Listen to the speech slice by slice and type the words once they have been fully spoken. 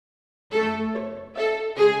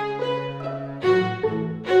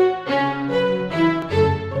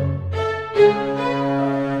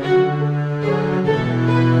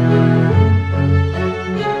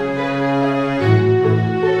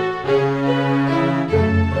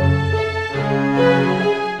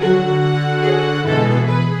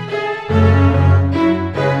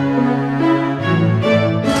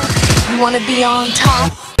cherry on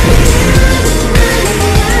top.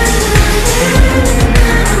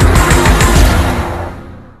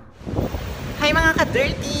 Hi mga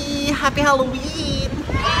ka-dirty! Happy Halloween!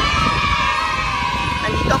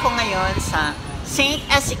 Nandito ako ngayon sa St.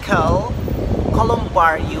 Ezekiel,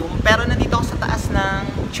 Columbarium. Pero nandito ako sa taas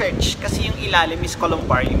ng church kasi yung ilalim is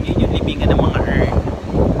Columbarium. Yun yung libingan ng mga urn.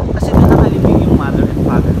 Kasi doon nakalibing yung mother and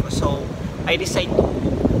father ko. So, I decide to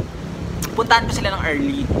puntahan ko sila ng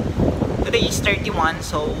early. Today is 31,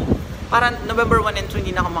 so parang November 1 and 2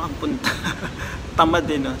 hindi na ako makagpunta. Tamad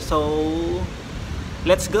din, no? So,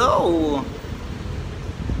 let's go!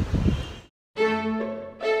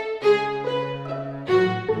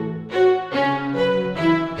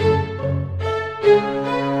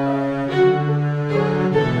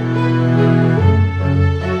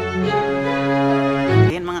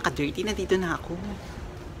 Ayan mga ka-dirty, nandito na ako.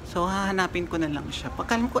 So, hahanapin ko na lang siya.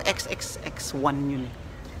 Pagkalim ko XXX1 yun.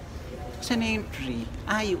 Saan na yung 3?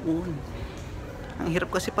 Ah, yun. Ang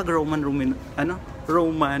hirap kasi pag Roman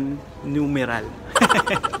numeral.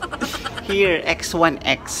 Here,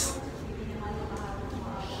 X1X.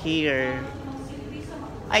 Here.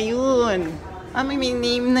 Ayun. Ah, may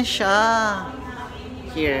name na siya.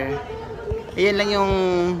 Here. Ayan lang yung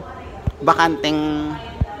bakanteng.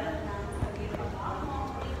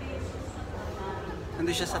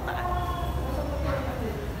 Nandun siya sa taas.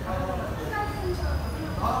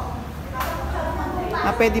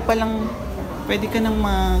 Ah, pwede ka nang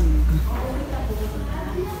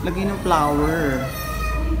lagay ng flower.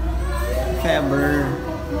 Feber.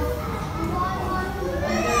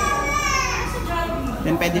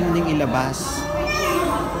 Then pwede mo ding ilabas.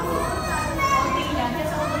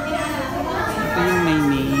 Ito yung may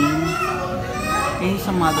name. Yung sa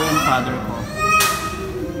mother and father ko.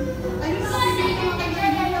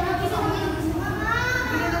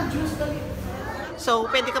 So,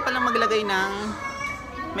 pwede ka palang maglagay ng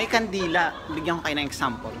may kandila. Bigyan ko kayo ng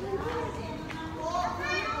example.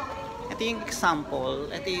 Ito yung example.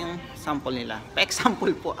 Ito yung sample nila.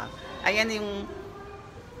 Pa-example po ah. Ayan yung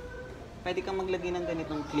pwede kang maglagay ng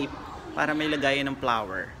ganitong clip para may lagayan ng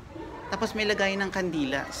flower. Tapos may lagayan ng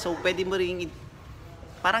kandila. So, pwede mo ring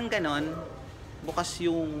parang ganon. Bukas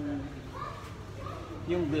yung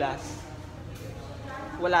glass.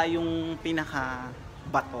 Wala yung pinaka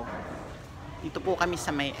bato. Dito po kami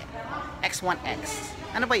sa may X1X.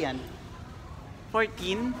 Ano ba yan?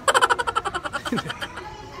 14?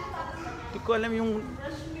 Hindi ko alam yung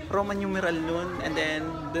Roman numeral nun. And then,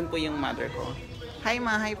 dun po yung mother ko. Hi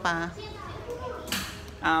ma, hi pa.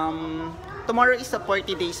 Tomorrow is the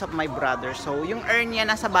 40 days of my brother. So, yung urn niya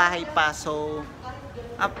nasa bahay pa. So,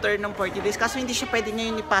 after ng 40 days, kaso hindi siya pwede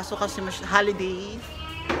ngayon ipasok kasi holiday.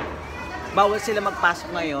 Bawal sila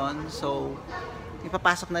magpasok ngayon. So,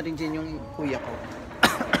 ipapasok na rin dyan yung kuya ko.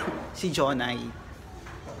 Si Jonay.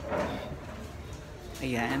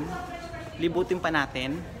 Ayan. Libutin pa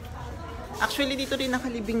natin. Actually, dito rin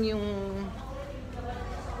nakalibing yung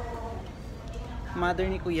mother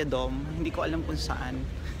ni Kuya Dom. Hindi ko alam kung saan.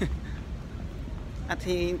 At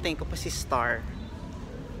hihintayin ko pa si Star.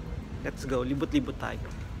 Let's go. Libot-libot tayo.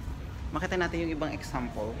 Makita natin yung ibang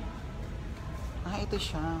example. Ah, ito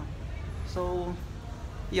siya. So,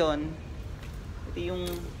 yon. Ito yung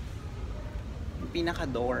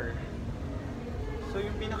pinaka-door. So,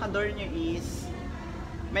 yung pinaka-door niya is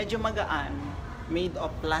medyo magaan. Made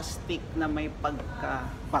of plastic na may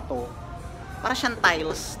pagka-bato. Para siyang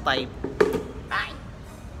tiles type. Ay!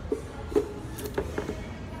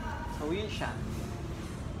 So, yun siya.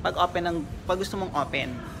 Pag gusto mong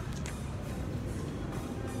open.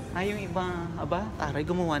 Ay, yung iba, taray,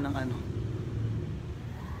 gumawa ng ano.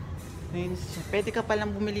 Ayun siya. Pwede ka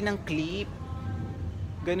palang bumili ng clip.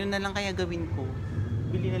 Ganun na lang kaya gawin ko.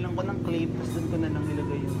 Bili na lang ko ng clip, tapos doon ko na lang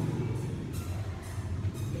nilagay yun.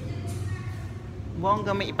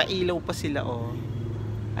 Bongga, may ipailaw pa sila, oh.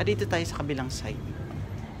 Ah, dito tayo sa kabilang side.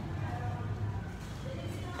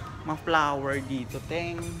 Ma-flower dito,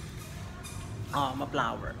 teng. Oh,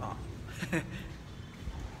 ma-flower, oh.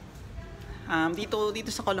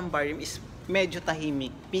 Dito sa Columbarium is medyo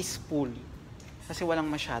tahimik, peaceful. Kasi walang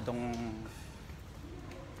masyadong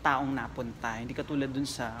taong napunta. Hindi katulad dun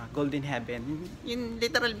sa Golden Heaven. Yung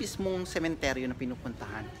literal mismong sementeryo na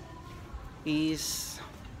pinupuntahan is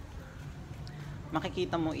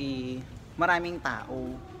makikita mo maraming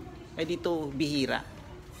tao. Dito bihira.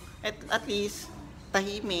 At least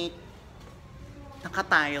tahimik.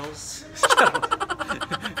 Naka-tiles.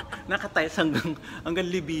 Naka-tiles hanggang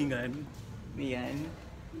libingan. Ayan.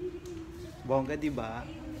 Bongga, diba?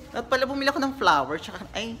 At pala bumili ako ng flower tsaka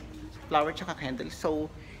candle. So,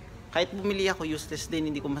 kahit bumili ako, useless din,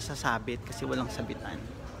 hindi ko masasabit kasi walang sabitan.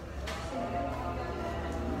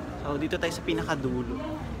 So, dito tayo sa pinakadulo.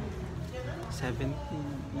 17,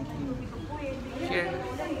 18. Here.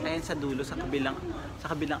 Ayan sa dulo, sa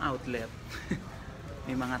kabilang outlet.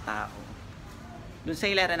 May mga tao. Doon sa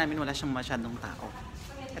hilera namin, wala siyang masyadong tao.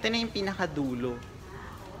 Ito na yung pinakadulo.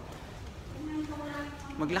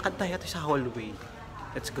 Maglakad tayo ito sa hallway.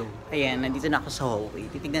 Let's go. Ayan, nandito na ako sa hallway.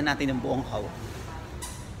 Titignan natin ang buong hall.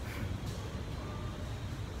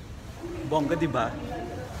 Bongga, diba?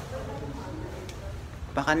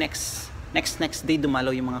 Baka next day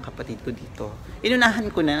dumalaw yung mga kapatid ko dito.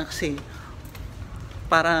 Inunahan ko na kasi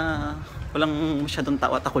para walang masyadong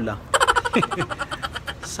tao at ako lang.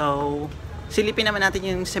 So, silipin naman natin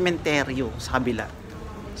yung sementeryo sa kabila.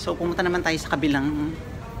 So, pumunta naman tayo sa kabilang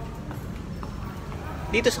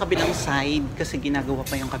dito sa kabilang side kasi ginagawa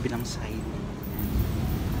pa yung kabilang side.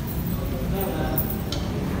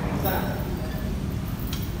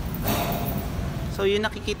 So, yung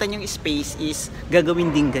nakikita nyong space is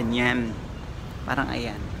gagawin din ganyan. Parang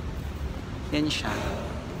ayan. Yan siya.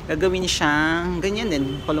 Gagawin siyang ganyan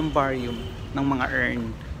din, columbarium ng mga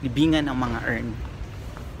urn. Libingan ng mga urn.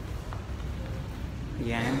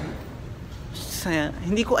 Ayan.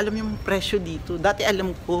 Hindi ko alam yung presyo dito. Dati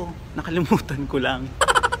alam ko, nakalimutan ko lang.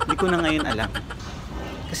 Hindi ko na ngayon alam.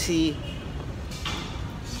 Kasi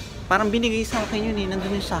parang binigay sa akin yun eh.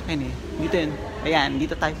 Nandun yun sa akin eh. Dito yun. Ayan,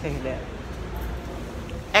 dito tayo sa hilera.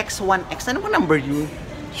 X1X. Ano mo number yun?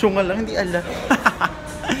 Syunga lang, hindi alam.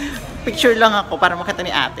 Picture lang ako para makita ni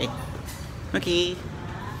ate. Okay.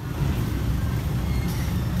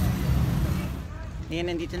 Ayan,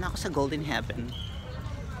 nandito na ako sa Golden Heaven.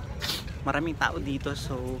 Maraming tao dito,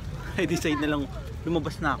 so I decide na lang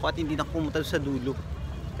lumabas na ako at hindi na ako pumunta sa dulo.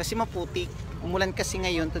 Kasi maputik. Umulan kasi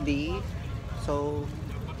ngayon today. So,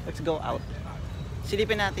 let's go out.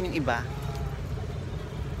 Silipin natin yung iba.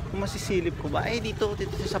 Kung masisilip ko ba? Dito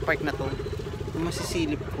sa park na to. Kung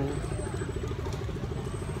masisilip ko.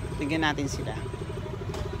 Tignan natin sila.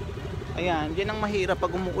 Ayan, yan ang mahirap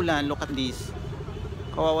pag umuulan. Look at this.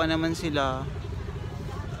 Kawawa naman sila.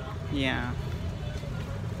 Yeah.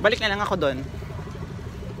 Balik na lang ako doon.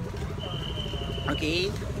 Okay.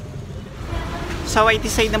 So I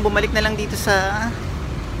decide na bumalik na lang dito sa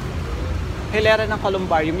hilera ng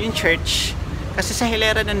Columbarium, yung church. Kasi sa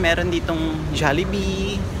hilera nun meron ditong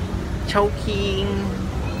Jollibee, Chowking.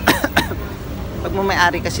 Pag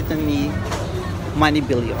may-ari kasi ito ni Money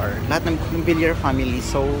Billiard. Lahat ng Billiard family.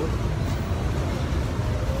 So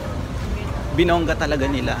binongga talaga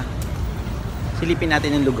nila. Silipin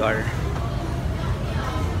natin yung lugar.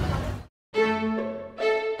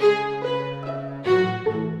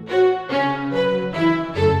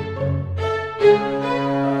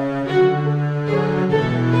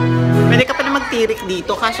 Pwede ka pala magtirik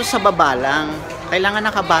dito, kaso sa baba lang. Kailangan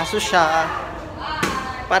nakabaso siya.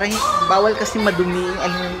 Para bawal kasi madumi.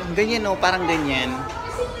 Ganyan o, parang ganyan.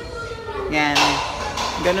 Yan.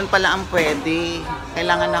 Ganun pala ang pwede.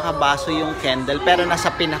 Kailangan nakabaso yung candle, pero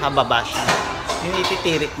nasa pinakababa siya. Yung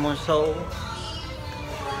ititirik mo. So,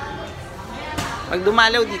 pag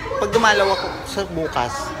dumalaw ako sa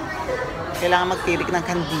bukas, kailangan magtirik ng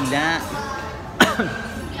kandila.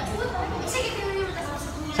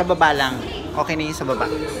 Sa baba lang. Okay na yun sa baba.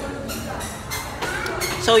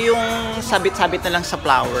 So, yung sabit-sabit na lang sa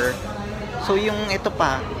flower. So, yung ito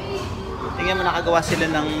pa, tingnan mo, nakagawa sila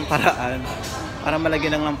ng paraan para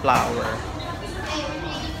malagyan lang ng flower.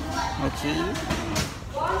 Okay.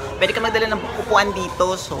 Pwede ka magdala ng upuan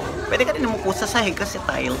dito. So, pwede ka rin umupo sa sahig kasi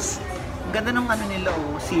tiles. Ang ganda ng ano nila,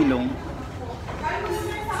 oh, silong.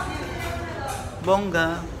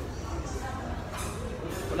 Bongga.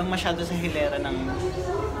 Walang masyado sa hilera ng...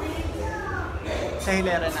 Sa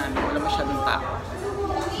hilera namin, walang masyadong tao.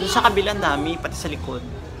 Doon sa kabilang dami, pati sa likod.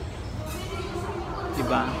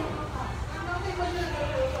 Diba?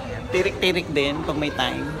 Tirik-tirik din pag may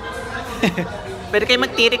time. Pwede kayo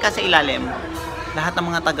magtirik ka sa ilalim. Lahat ng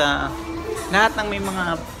mga lahat ng may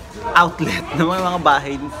mga outlet, ng mga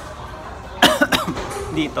bahay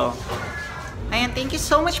dito. Ayan, thank you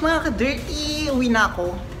so much mga ka-dirty. Uwi na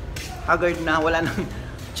ako. Haggard na, wala na.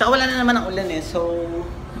 Tsaka wala na naman ang ulan eh. So,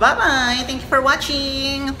 bye-bye. Thank you for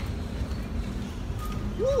watching.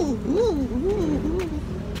 Woo, woo, woo, woo.